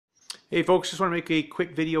Hey folks, just want to make a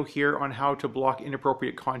quick video here on how to block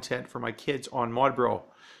inappropriate content for my kids on Mobdro,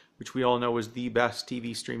 which we all know is the best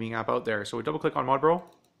TV streaming app out there. So we double click on Mobdro,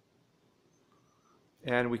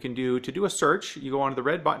 and we can to do a search, you go onto the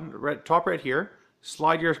red button, top right here,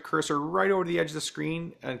 slide your cursor right over the edge of the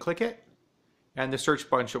screen and click it, and the search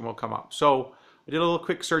function will come up. So I did a little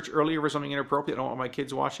quick search earlier for something inappropriate I don't want my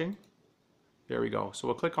kids watching. There we go. So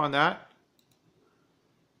we'll click on that.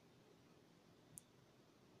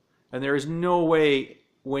 And there is no way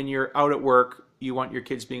when you're out at work you want your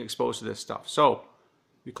kids being exposed to this stuff. So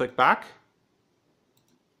we click back.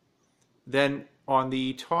 Then on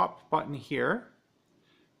the top button here,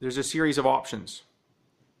 there's a series of options.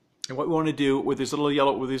 And what we want to do with this little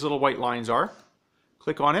yellow, where these little white lines are,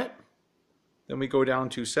 click on it. Then we go down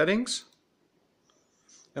to settings.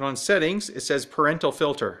 And on settings, it says parental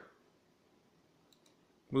filter.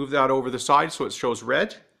 Move that over the side so it shows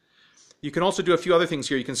red. You can also do a few other things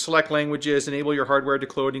here. You can select languages, enable your hardware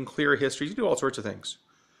decoding, clear histories. You can do all sorts of things.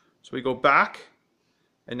 So we go back,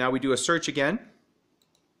 and now we do a search again.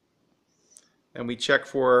 And we check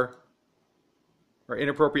for our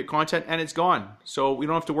inappropriate content, and it's gone. So we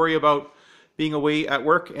don't have to worry about being away at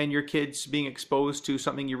work and your kids being exposed to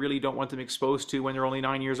something you really don't want them exposed to when they're only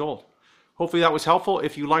 9 years old. Hopefully that was helpful.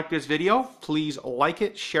 If you liked this video, please like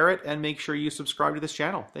it, share it, and make sure you subscribe to this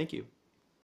channel. Thank you.